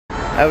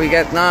How we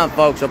getting on,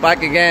 folks? We're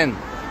back again.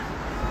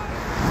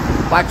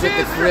 Back with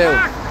the crew.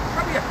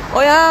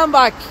 I am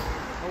back.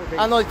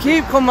 And I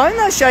keep coming. I'm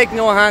not shaking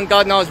your hand.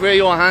 God knows where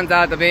your hand's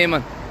at the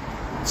beam.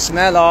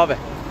 Smell of it.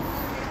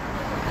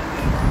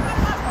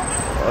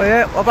 Oh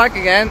yeah, we're back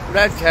again.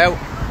 Red Cow.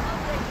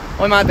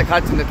 I'm at the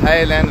catching the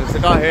tail end, so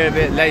I got here a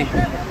bit late.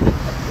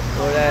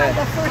 But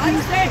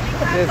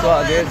this is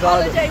what it is.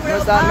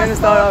 That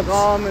Minister of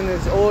Government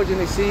is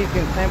urgently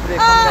seeking temporary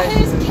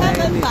accommodation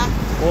in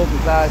open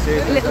class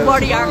here. Little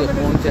warrior.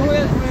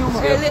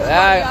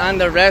 And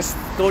the rest,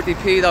 30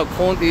 pedo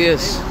cunt he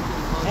is.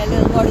 A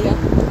little warrior.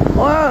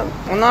 Well,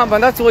 I'm not, but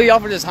that's why he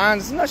offered his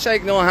hand. It's not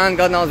shaking no hand,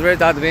 God knows where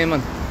it's at the beam.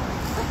 Well,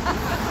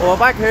 we're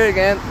back here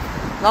again.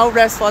 No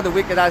rest for the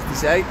wicked, as they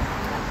say.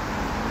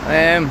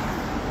 I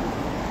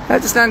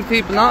understand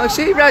people now. I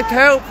see Red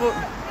Cow, but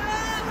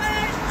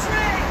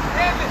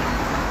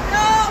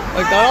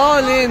like they're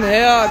all in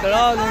here, they're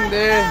all in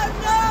there.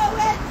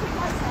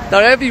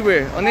 They're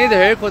everywhere. I need a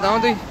haircut,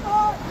 don't they?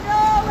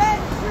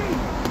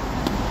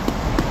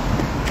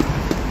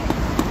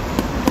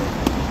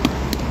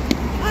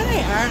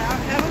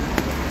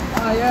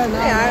 Oh yeah, no.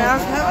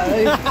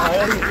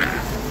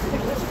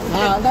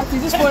 He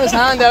just put his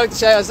hand out to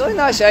say, I'm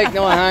not shaking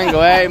no hand, go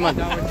away, man.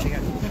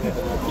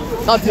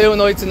 Not 2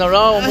 nights in a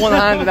row, I'm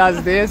one-handed as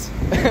it is.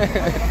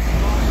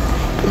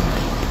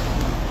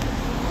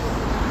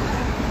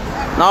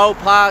 No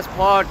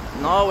passport,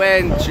 no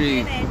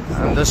entry.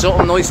 And there's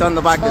something nice on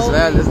the back as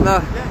well, isn't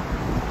there?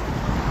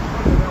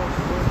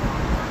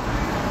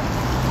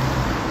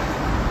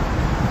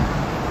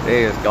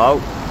 There you go.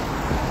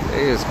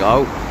 There you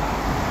go.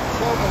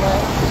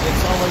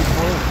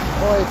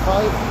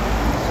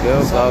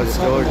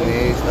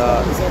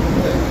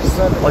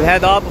 I'll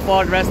head off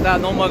before the rest of that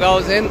number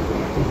goes in.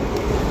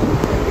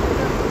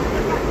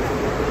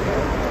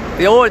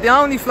 The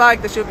only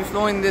flag that should be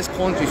flying in this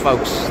country,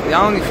 folks. The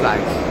only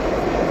flag.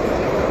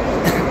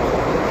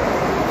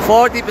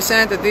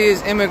 40% of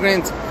these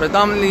immigrants,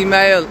 predominantly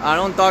male, are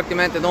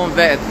undocumented,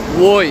 unvetted.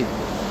 Why?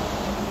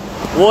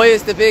 Why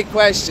is the big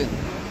question?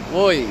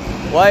 Why?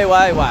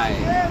 Why?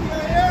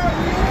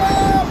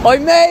 I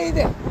made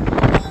it!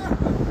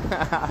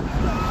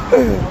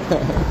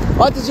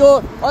 What does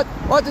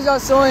your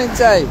sign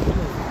say?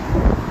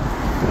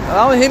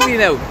 Don't hit me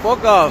now,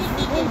 fuck off.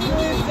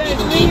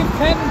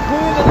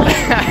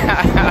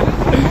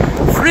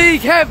 Free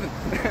Kevin!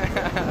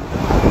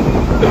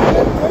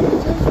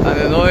 I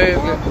don't know.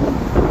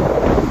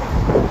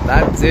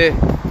 That's it.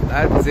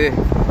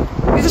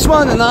 You just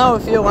want to know a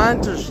few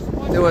answers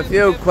to a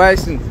few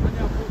questions.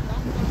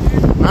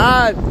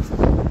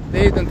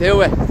 Lead them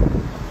to it.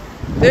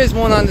 There's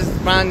one on this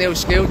brand new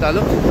scooter,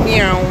 look.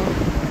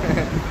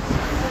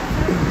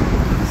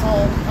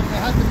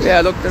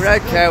 Yeah, look, the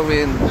Red Cow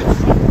in.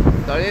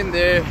 They're in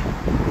there.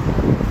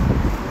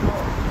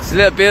 There's a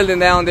little building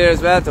down there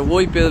as well, it's a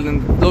white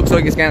building. Looks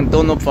like it's getting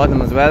done up for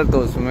them as well, it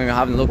does, when we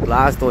haven't looked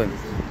last time.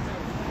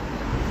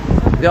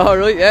 You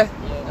alright, yeah?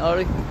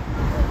 Alright.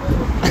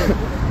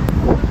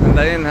 And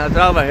they're in,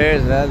 they're over here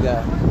as well,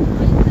 yeah.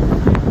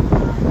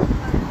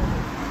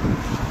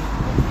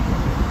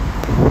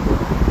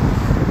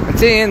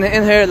 See, in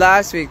here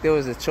last week there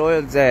was a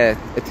child's, a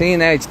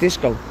teenage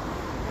disco.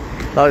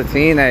 A lot of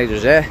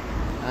teenagers, yeah.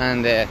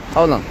 And,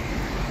 hold on.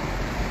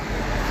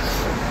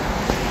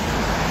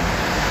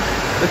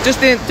 But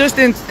just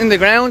in the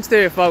grounds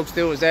there, folks,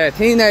 there was a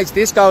teenage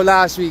disco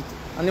last week.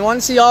 And you want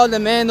to see all the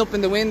men up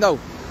in the window,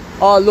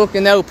 all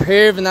looking out,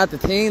 perving at the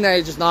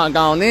teenagers not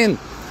going in.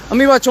 And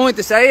we were trying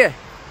to say it.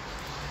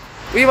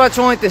 We were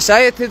trying to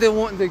say it to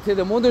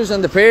the mothers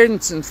and the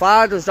parents and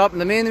fathers dropping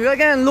them in.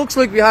 Again, looks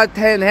like we had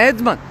 10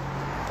 heads, man.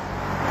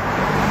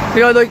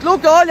 We were like,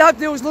 look, all you have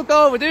to do is look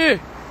over there.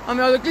 And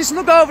we were like, listen,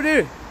 look over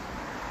there.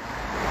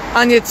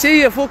 And you'd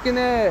see a fucking,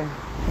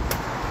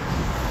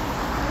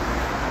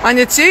 and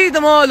you'd see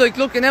them all like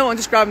looking out. I'm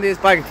just grabbing this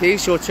bag of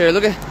t-shirts here,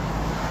 look at.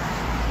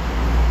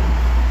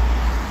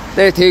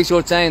 Their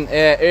t-shirt saying,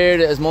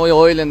 Earth is my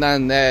island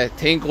and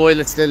think oil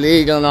it's still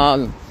legal and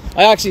all.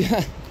 I actually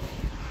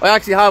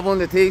have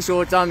one of the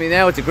t-shirts on me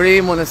now. It's a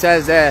green one that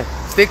says,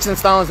 sticks and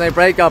stones may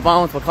break our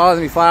bones but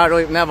causing me far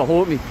right never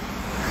hurt me.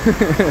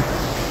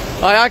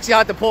 I actually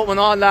had to put one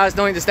on last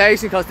night in the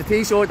station because the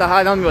t-shirt I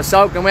had on me was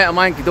soaking wet and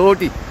manky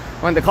dirty.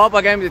 When the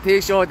copper gave me the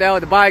t-shirt out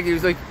of the bag, he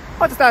was like,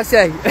 what does that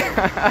say?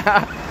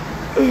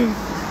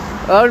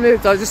 I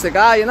was just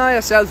like, you know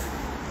yourself,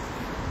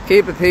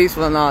 keep it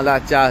peaceful and all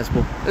that jazz.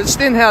 But it's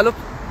just in here, look.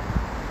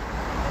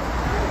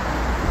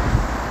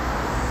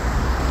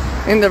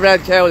 In the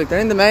Red Cow, like, they're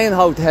in the main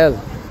hotel.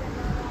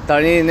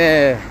 They're in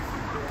the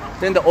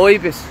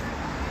Ibis.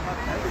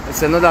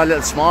 It's another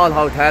little small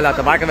hotel at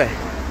the back of it.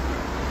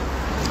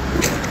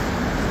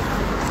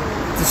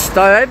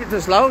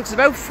 There's loads. It's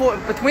about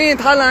between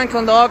Tala and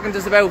Clondalkin,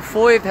 there's about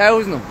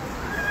 5,000 of them.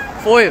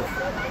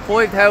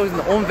 5,000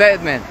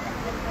 unvetted men.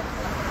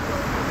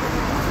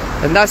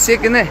 And that's sick,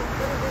 isn't it?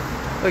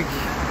 Like,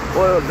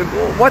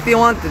 what do you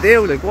want to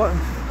do? Like, what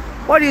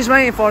are you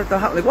waiting for?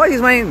 Like, what are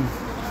you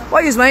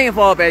waiting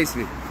for,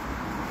 basically?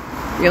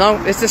 You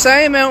know, it's the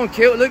same out in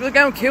Q. Look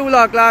out in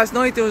Q-Lock last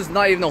night. There was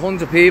not even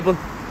 100 people.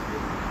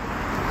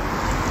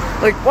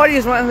 Like, what are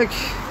you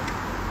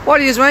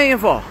waiting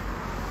for?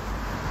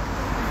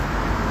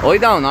 I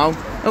don't know.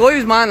 Like, I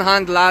was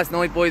manhandled last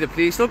night by the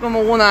police. Look, I'm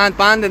a one-hand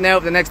bandit now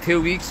for the next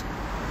 2 weeks.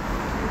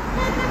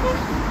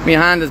 My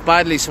hand is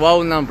badly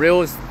swollen and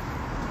bruised.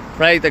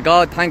 Pray to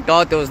God, thank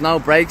God there was no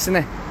breaks in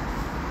it.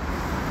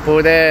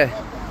 But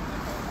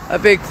a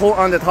big cut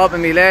on the top of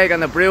my leg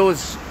and a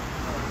bruise.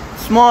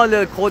 Small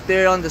little cut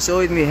there on the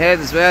side of my head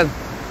as well.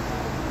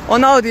 I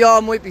know they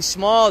all might be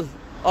small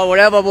or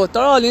whatever, but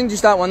they're all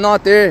injuries that were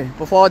not there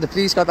before the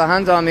police got their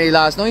hands on me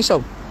last night,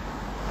 so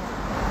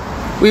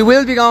we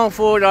will be going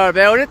further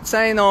about it,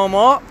 say no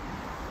more.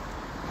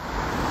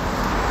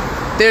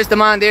 There's the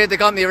man there that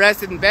got me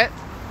arrested in bed.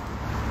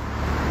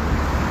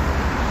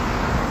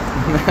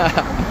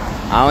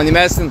 I'm only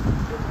messing.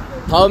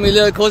 Told me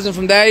little cousin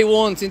from day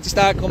one, since he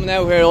started coming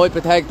out here, I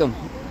protect him.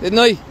 Didn't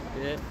I?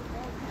 Yeah.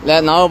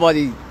 Let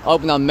nobody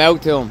open their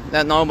mouth to him.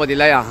 Let nobody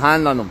lay a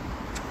hand on him.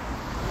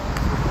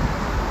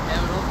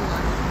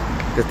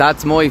 Because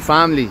that's my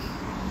family.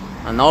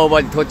 And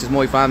nobody touches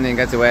my family and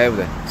gets away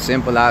with it.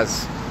 Simple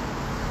as.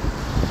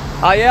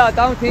 Oh yeah, I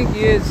don't think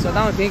he is.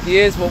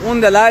 But one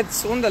of the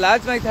lads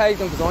may take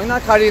them, because I'm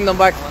not carrying them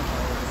back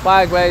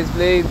ways,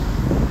 bleed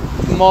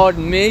more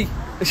than me.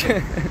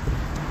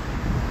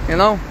 You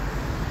know?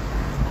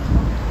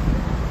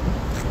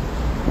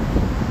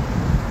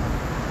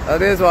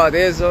 It is what it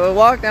is. So we'll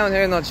walk down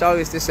here and I'll show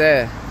you this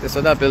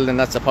other building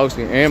that's supposed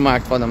to be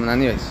earmarked for them,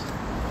 anyways.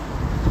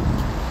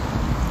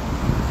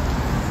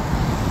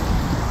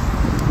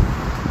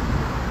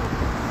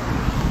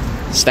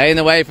 Staying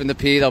away from the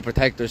pedo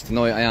protectors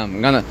tonight. I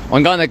am.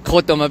 I'm gonna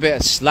cut them a bit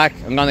of slack.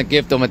 I'm gonna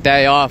give them a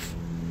day off.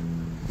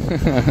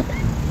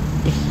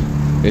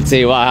 We'll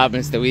see what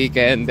happens the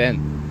weekend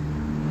then.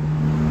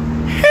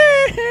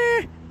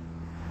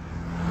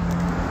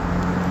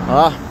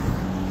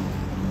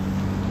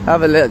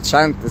 Have a little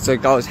chant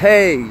that goes,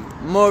 "Hey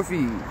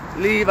Murphy,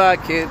 leave our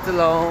kids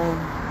alone."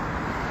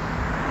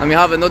 And we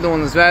have another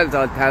one as well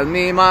that'll tell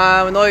me,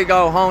 "Man, when I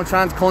go home,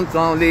 trans cunt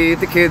don't leave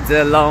the kids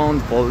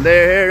alone. Pull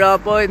their hair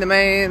up by the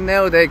mane,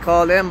 now they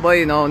call them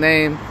by no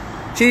name.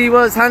 She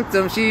was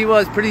handsome, she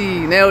was pretty,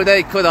 now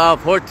they cut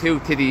off her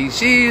 2 titties.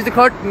 She's the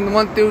curtain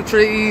 1, 2,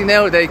 3,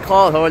 now they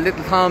call her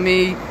Little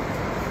Tommy."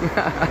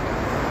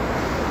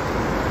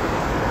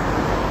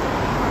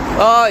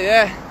 Oh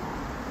yeah,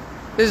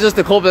 this is just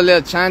a couple of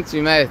little chants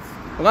we made.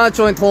 We're gonna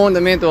try and turn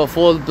them into a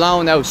full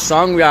blown out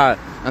song we are,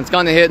 and it's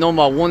gonna hit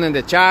 #1 in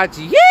the charts.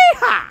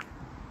 Yeehaw!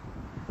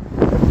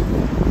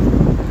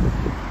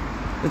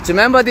 Do you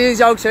remember these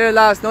jokes here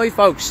last night,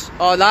 folks?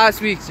 Or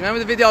last week? Do you remember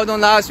the video I done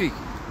last week?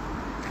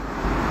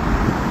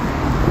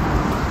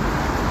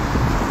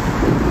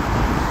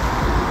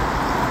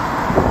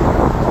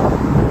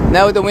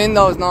 Now the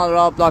windows now are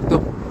all blocked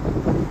up.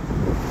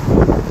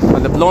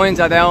 And the blinds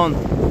are down,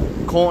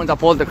 curtains are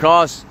pulled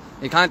across.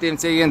 You can't even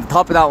see in the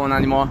top of that one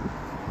anymore.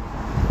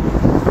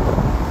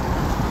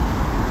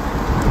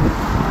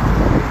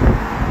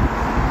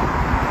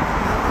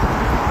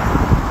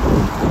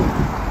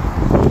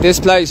 This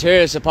place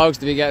here is supposed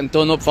to be getting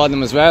done up for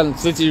them as well.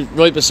 It's literally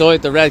right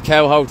beside the Red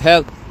Cow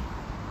Hotel.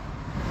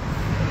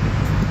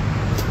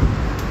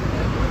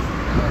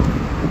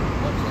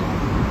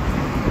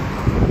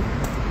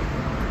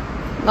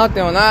 Not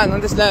doing that,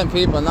 I'm just letting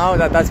people know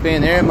that that's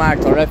being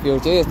earmarked for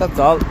refugees, that's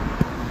all.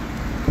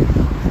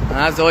 And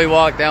as I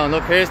walk down,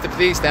 look, here's the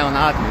police down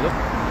at me, look.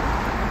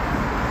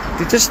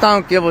 They just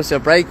don't give us a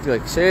break,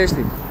 like,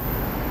 seriously.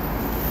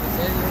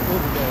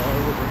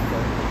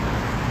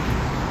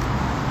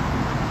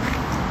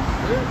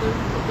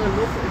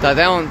 They're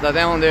down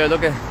there,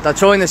 look at. They're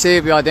trying to see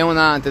if we are doing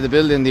that into the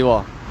building they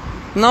were.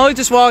 No, I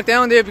just walked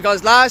down there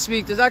because last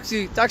week it's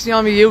actually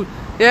on my YouTube.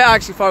 Yeah,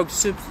 actually, folks,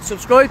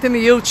 subscribe to my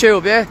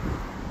YouTube, yeah?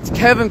 It's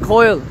Kevin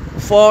Coyle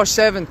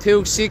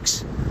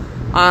 4726.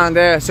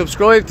 And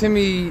subscribe to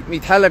me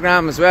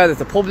Telegram as well.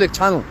 It's a public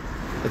channel.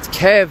 It's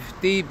Kev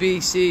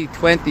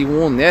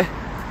DBC21, yeah?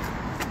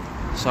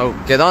 So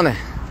get on it.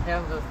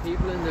 Yeah, there's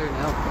people in there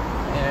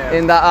now.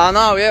 In that, I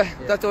know, yeah.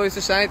 That's what I was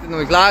just saying to them.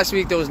 Like last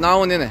week there was no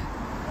one in it.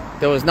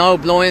 There was no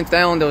blinds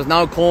down, there was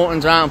no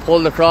curtains around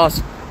pulled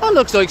across. That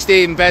looks like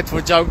Stephen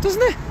Bedford joke,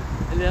 doesn't it?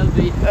 A little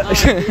bit.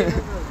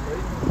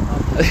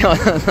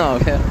 No,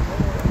 yeah.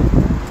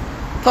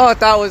 Thought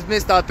that was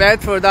Mr.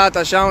 Bedford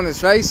that showing his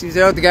face. He was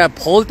out to get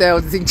pulled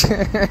out, I think. Yeah,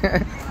 I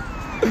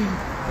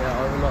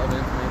have a lot of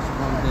information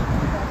on him.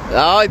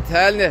 Oh, I'm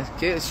telling you,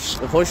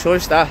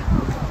 hush that.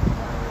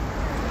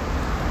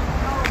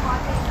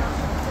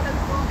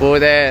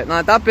 But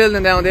no, that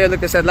building down there,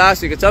 like I said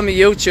last week, it's on my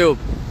YouTube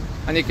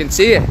and you can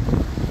see it.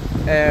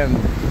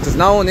 There's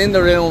no one in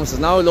the rooms, there's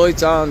no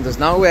lights on, there's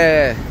no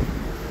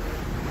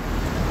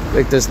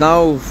there's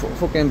no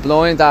fucking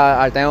blind that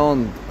are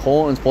down,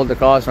 curtains pulled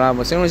across around.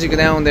 But as soon as you go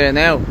down there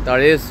now, there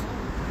is. You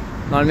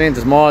know what I mean?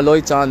 There's more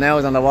lights on now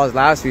than there was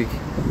last week.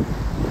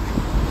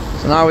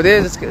 So now it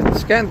is,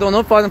 it's getting done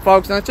up for them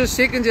folks, and it just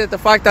sickens you at the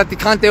fact that they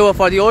can't do it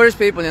for the Irish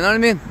people, you know what I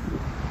mean?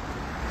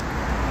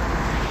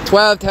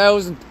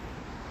 12,000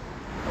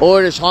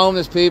 Irish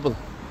homeless people.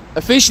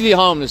 Officially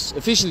homeless,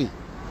 officially.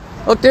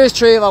 Look, there's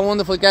 3 of our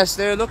wonderful guests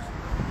there, look.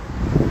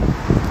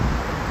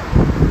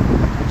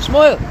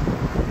 Smile.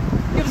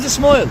 Give us a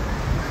smile.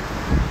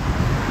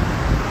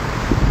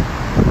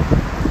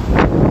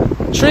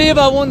 3 of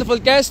our wonderful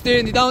guests there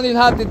and they don't even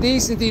have the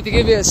decency to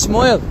give you a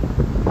smile.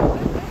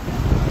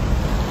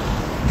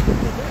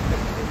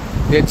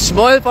 You'd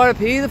smile for a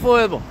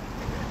paedophile.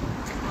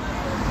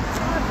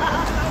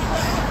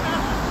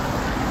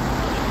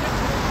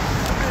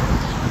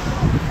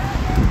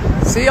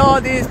 See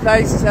all these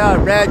places here,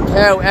 red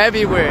cow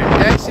everywhere.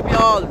 They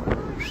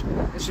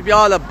should be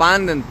all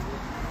abandoned.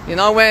 You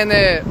know, when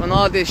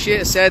all this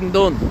shit is said and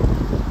done,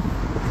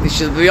 they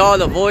should be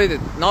all avoided.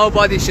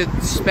 Nobody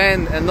should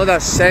spend another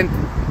cent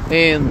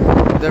in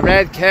the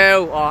Red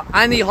Cow or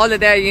any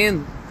Holiday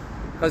Inn,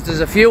 because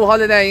there's a few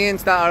Holiday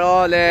Inns that are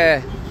all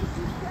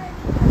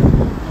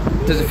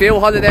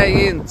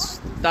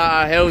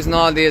housing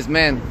all these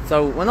men.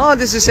 So when all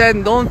this is said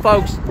and done,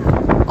 folks,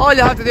 all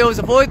you have to do is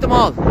avoid them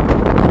all.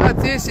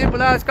 That's it,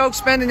 simple as. Go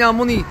spending your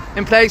money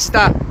in places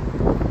that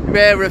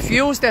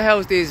refuse to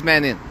house these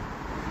men in.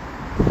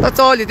 That's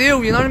all you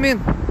do, you know what I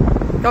mean?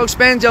 Go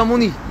spend your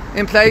money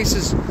in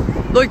places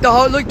like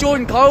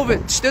during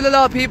COVID. Still a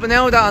lot of people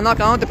now that are not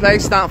going to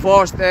places that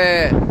enforce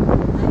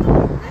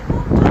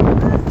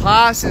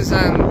passes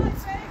and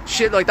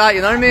shit like that,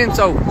 you know what I mean?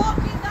 So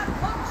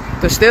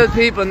there's still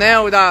people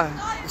now that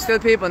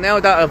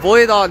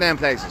avoid all them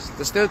places.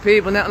 There's still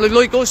people now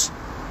like us.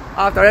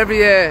 After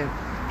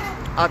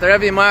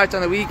every march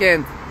on the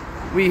weekend,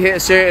 we hit a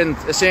certain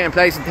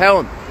place in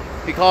town,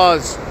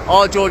 because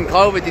all during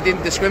COVID they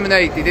didn't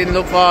discriminate, they didn't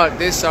look for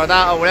this or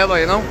that or whatever,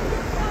 you know.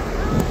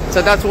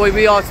 So that's why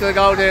we all still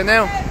go there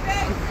now.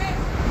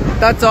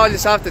 That's all you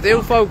have to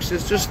do, folks.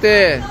 It's just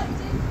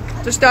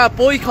start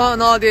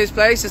boycotting all these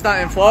places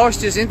that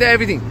enforce you into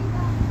everything.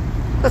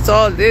 That's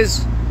all it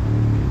is.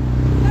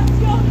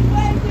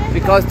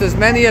 Because there's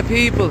many good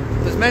people,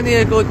 there's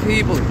many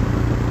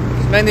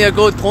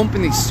good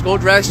companies,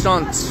 good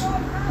restaurants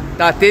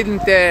that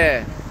didn't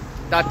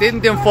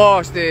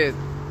enforce the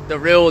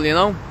rule, you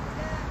know.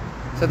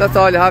 So that's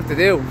all you have to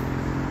do.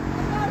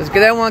 Just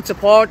get out and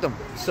support them.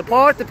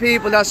 Support the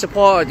people that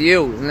support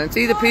you, and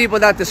see the people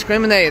that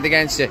discriminated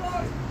against you.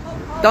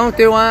 Don't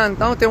do one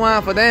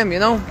for them, you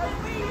know.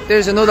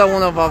 There's another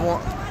one of our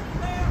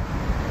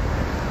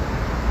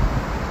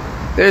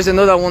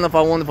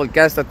wonderful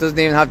guests that doesn't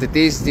even have the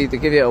decency to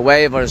give you a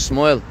wave or a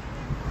smile.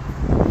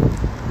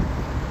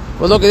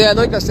 But look at that,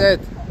 like I said,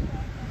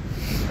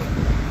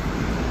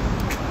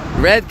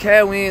 Red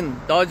Cow Inn,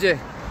 dodgy.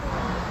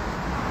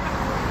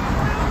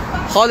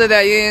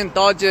 Holiday Inn,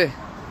 dodgy.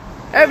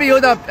 Every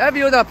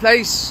other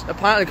place,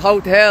 apparently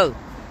hotel,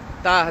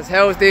 that has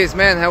housed these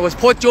men has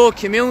put your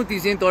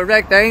communities into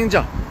direct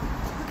danger.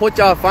 Put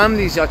your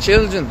families, your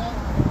children,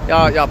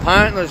 your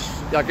partners,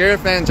 your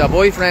girlfriends, your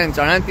boyfriends,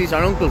 your aunties,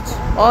 your uncles.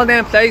 All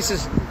them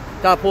places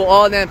that put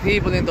all them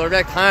people in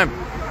direct harm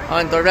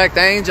and direct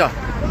danger.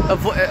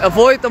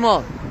 Avoid them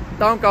all.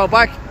 Don't go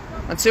back,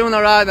 and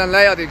sooner rather than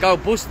later they go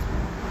bust.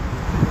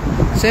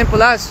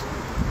 Simple as.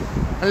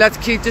 And let's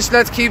keep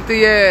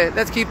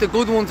the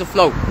good ones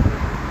afloat.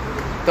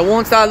 The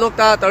ones that looked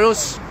after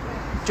us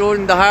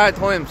during the hard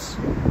times,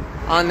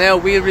 and now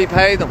we'll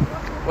repay them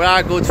with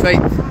our good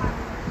faith,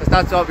 because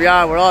that's what we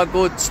are. We're all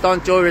good,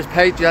 staunch Irish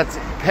patriots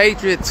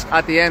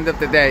at the end of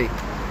the day. You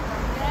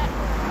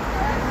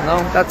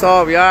know, that's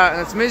all we are.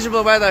 And it's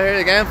miserable weather here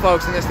again,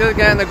 folks, and you're still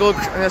getting a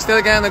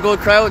good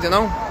crowd, you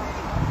know.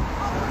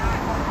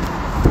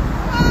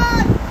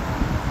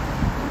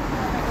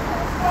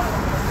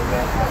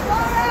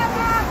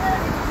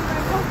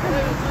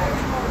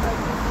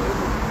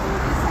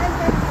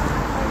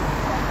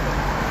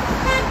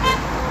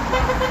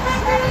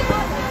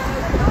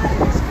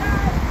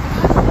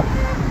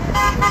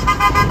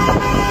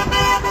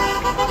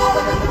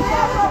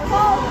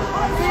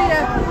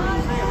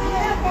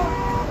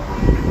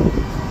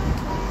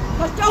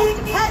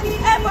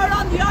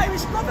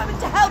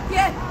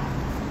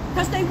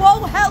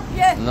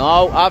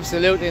 No,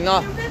 absolutely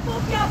not. You live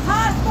up your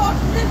passport,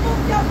 live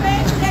up your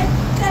birthday,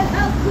 they'll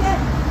help you.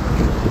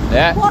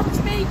 Yeah. Watch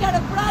me get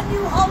a brand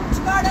new home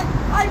tomorrow.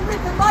 I'm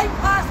ripping my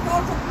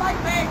passport up, my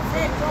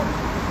birthday up.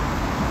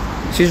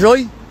 She's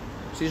right.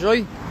 She's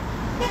right.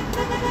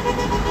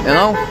 You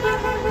know?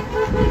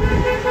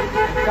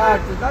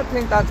 God, I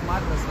think that's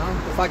madness, no?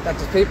 The fact that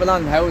there's people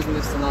on housing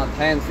this for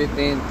 10,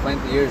 15,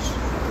 20 years.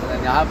 And then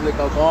you have like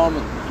a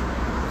government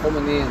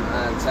coming in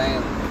and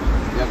saying,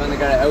 you're going to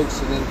get a house,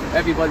 and then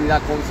everybody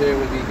that comes here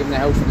will be given a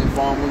house within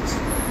 4 months. You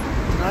know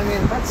what I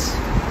mean? That's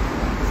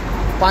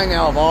bang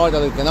out of order,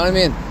 like, you know what I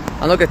mean?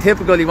 And look, at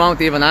typical, he won't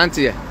even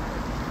answer you.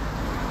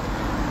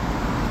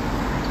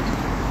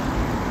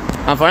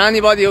 And for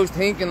anybody who's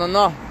thinking I'm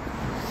not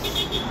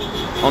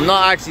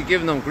actually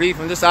giving them grief,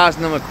 I'm just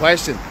asking them a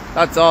question.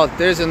 That's all.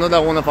 There's another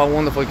one of our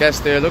wonderful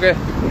guests there, look at.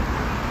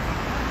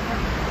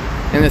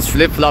 In his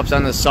flip-flops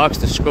and his socks,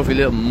 the scruffy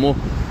little mutt.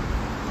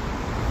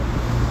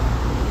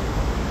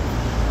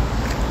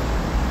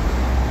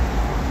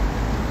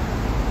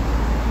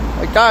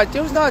 Like God,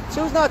 do you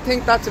not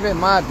think that's a bit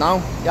mad now?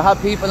 You have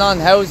people on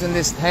housing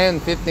this 10,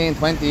 15,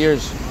 20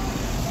 years.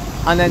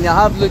 And then you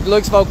have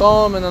like about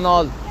Gorman and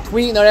all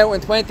tweeting her out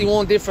in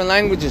 21 different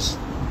languages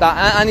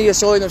that any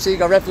asylum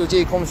seeker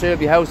refugee comes here to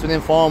be housed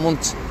within 4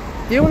 months.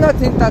 Do you not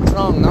think that's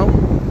wrong now?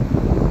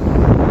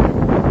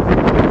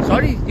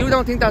 Sorry, you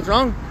don't think that's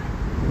wrong?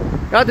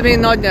 You had to be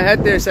nodding your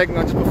head there a second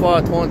just before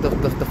I turned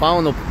the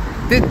phone up.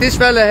 This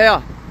fella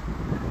here,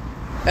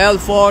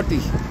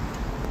 L40,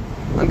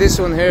 and this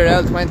one here,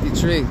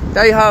 L23.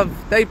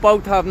 They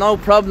both have no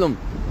problem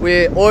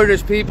with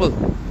Irish people.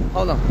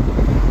 Hold on.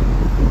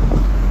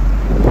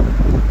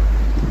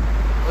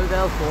 With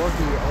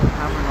L40, old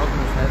Cameron up in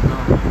his head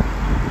now.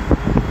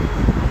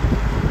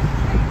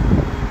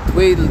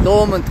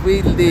 Tweedledum and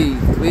Tweedledee,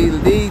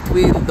 Tweedledee,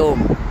 Tweedledum.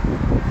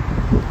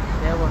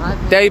 Yeah, well,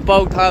 They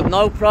both have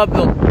no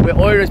problem with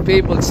Irish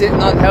people sitting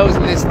on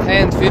housing lists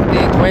 10,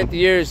 15, 20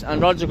 years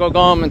and Roger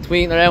Gorman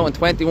tweeting out in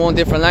 21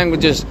 different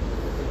languages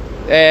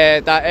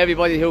that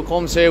everybody who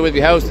comes here will be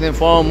housed within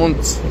 4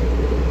 months.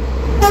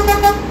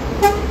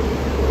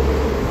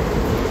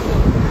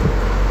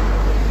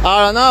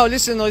 I don't know,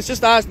 listen, I was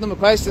just asking them a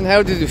question,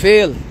 how did you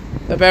feel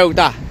about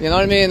that? You know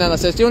what I mean? And I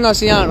said, do you not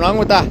see anything wrong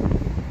with that?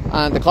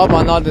 And the cop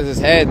nodded his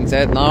head and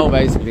said no,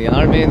 basically, you know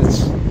what I mean?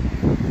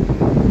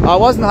 I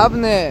wasn't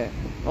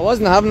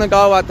having a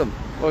go at them.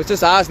 I was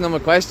just asking them a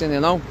question, you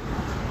know.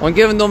 I'm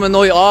giving them a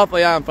night off,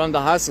 I am, from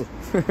the hassle.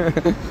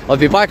 I'll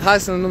be back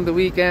hassling them the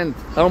weekend.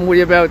 Don't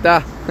worry about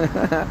that.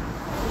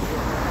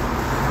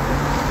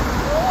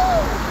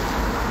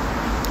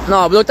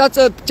 No, but look, that's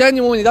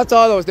genuinely, that's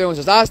all I was doing,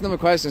 just asking them a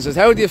question. Says,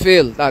 how do you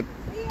feel that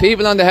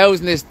people on the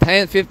housing list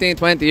 10, 15,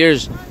 20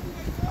 years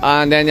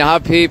and then you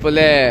have people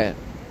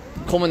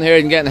coming here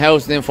and getting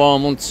housed in 4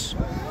 months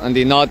and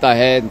they nod their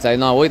head and say,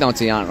 no, we don't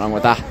see anything wrong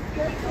with that.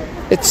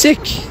 It's sick,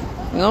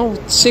 you know,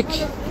 it's sick.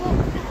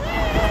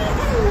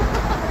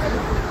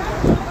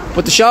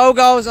 But the show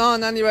goes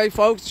on anyway,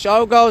 folks. The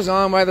show goes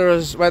on,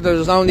 whether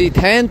there's only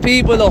 10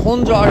 people,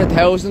 100 or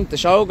 1,000, the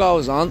show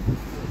goes on.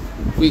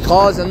 We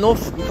cause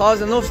enough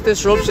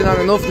disruption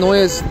and enough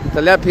noise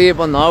to let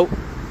people know.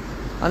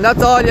 And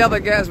that's all you ever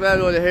get as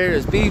well over here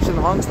is beeps and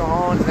honks and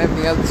horns and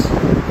everything else.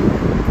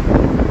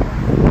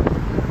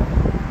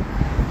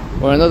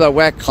 We're another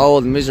wet,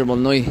 cold, miserable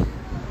night.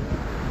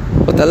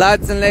 But the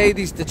lads and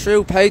ladies, the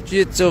true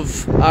patriots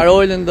of our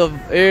island of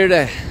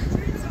Eire,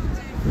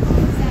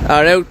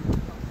 are out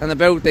and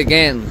about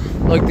again,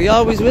 like they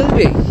always will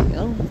be. You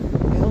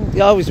know,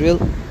 they always will.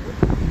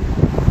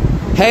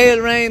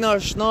 Hail, rain or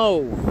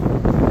snow,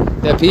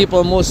 the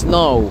people must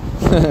know.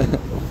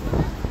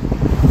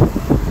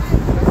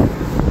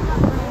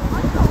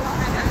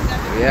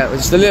 Yeah,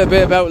 just a little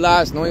bit about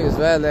last night as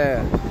well.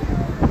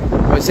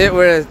 I was hit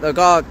with, I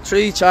got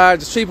 3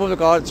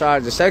 public order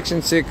charges,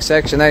 Section 6,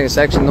 Section 8 and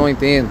Section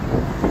 19.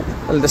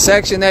 Well, the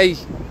Section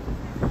 8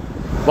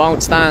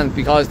 won't stand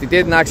because they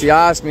didn't actually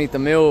ask me to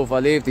move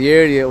or leave the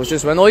area. It was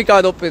just when I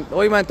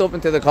went up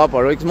into the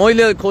copper, right? 'Cause my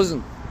little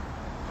cousin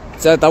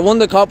said that one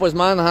of the coppers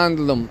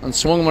manhandled him and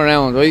swung him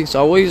around, right?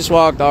 So we just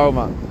walked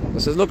over. I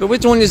says, look,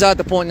 which one is that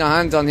to putting your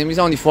hands on him? He's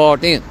only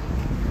 14.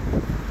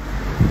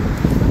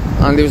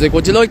 And he was like,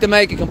 would you like to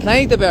make a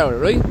complaint about it,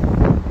 right?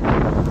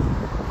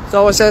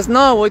 So I says,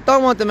 no, I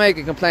don't want to make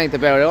a complaint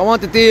about it. I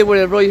want to deal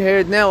with it right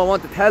here now. I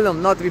want to tell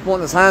him not to be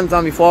putting his hands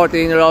on my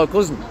 14-year-old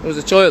cousin who was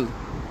a child.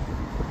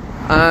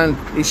 And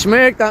he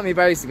smirked at me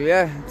basically,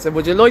 yeah. He said,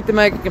 would you like to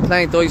make a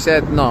complaint? I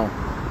said, no.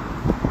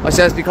 I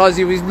says, because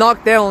he was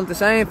knocked down, the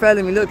same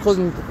fella, my little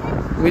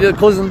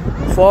cousin,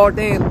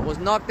 14, was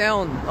knocked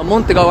down a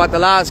month ago at the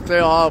last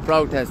Clear Hall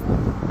protest.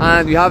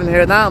 And we haven't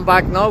heard nothing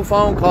back, no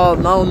phone call,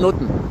 no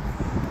nothing.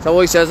 So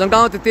I says, I'm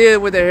going to deal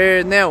with it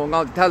here now. I'm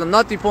going to tell him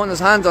not to be putting his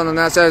hands on him. And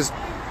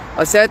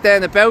I said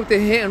then about the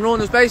hit and run,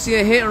 it was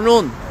basically a hit and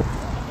run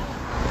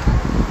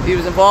he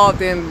was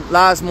involved in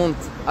last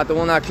month at the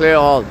one at Clear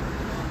Hall.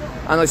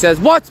 And I says,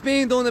 what's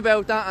being done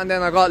about that? And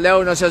then I got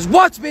loud and I says,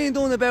 what's being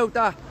done about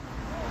that?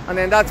 And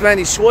then that's when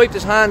he swiped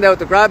his hand out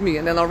to grab me,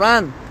 and then I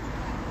ran.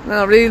 And then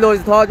I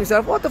realised, I thought to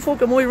myself, what the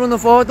fuck am I running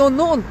for? I done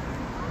nothing.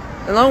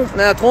 You know? And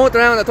then I turned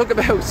around, I took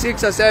about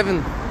 6 or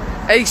 7,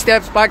 8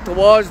 steps back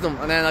towards them,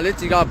 and then I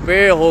literally got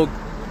bear hugged,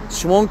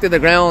 swung to the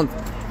ground.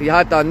 He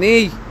had that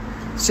knee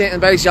sitting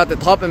basically at the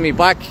top of me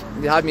back.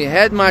 He had me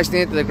head mashed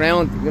into the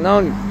ground, you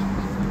know.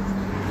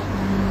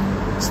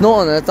 It's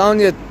nothing, it's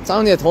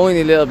only a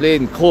tiny little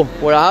bleeding cut,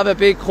 where I have a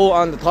big cut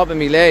on the top of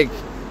my leg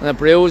and a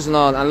bruise and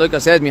all. And like I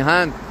said, my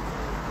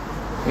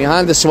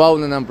hand is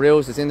swollen and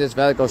bruised. It's in this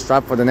Velcro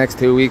strap for the next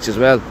 2 weeks as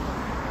well.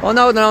 I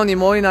know they're only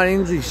minor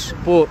injuries,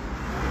 but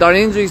they're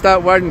injuries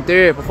that weren't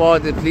there before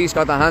the police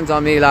got their hands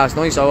on me last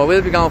night, so I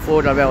will be going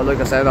further about it, like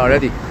I said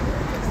already.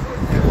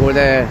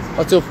 But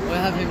what's up? I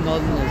have him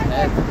nodding his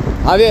head.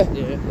 Have you?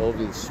 Yeah.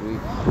 Lovely, sweet.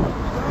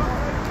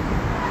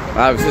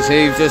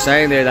 He was just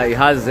saying there that he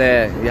has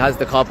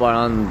the copper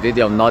on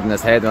video nodding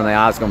his head when I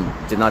ask him,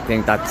 do you not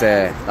think that's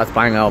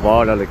bang out of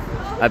order, like,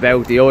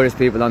 about the Irish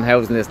people on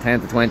housing list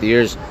 10 to 20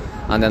 years,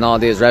 and then all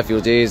these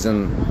refugees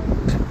and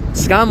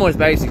scammers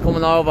basically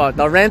coming over.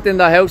 They're renting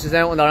their houses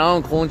out in their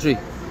own country,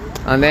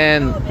 and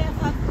then,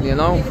 you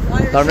know,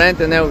 they're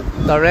renting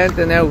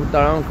out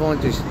their own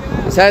countries.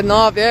 It's heading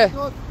off, yeah.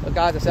 Look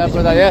at yourself,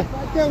 brother, yeah.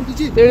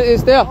 There it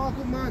is there.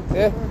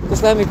 Yeah,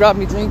 just let me grab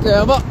me drink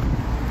there, but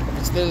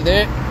it's still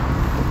there.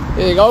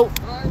 There you go.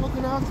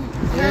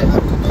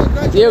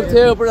 Yeah. You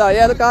too, brother.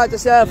 Yeah, look at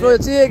yourself.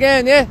 Right, see you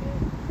again, yeah.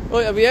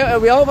 Right, are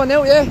we over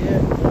now, yeah?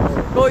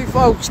 Right,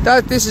 folks,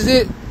 this is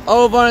it.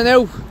 Over and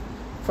out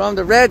from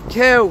the Red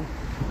Cow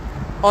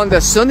on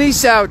the sunny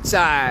south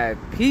side.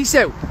 Peace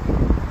out.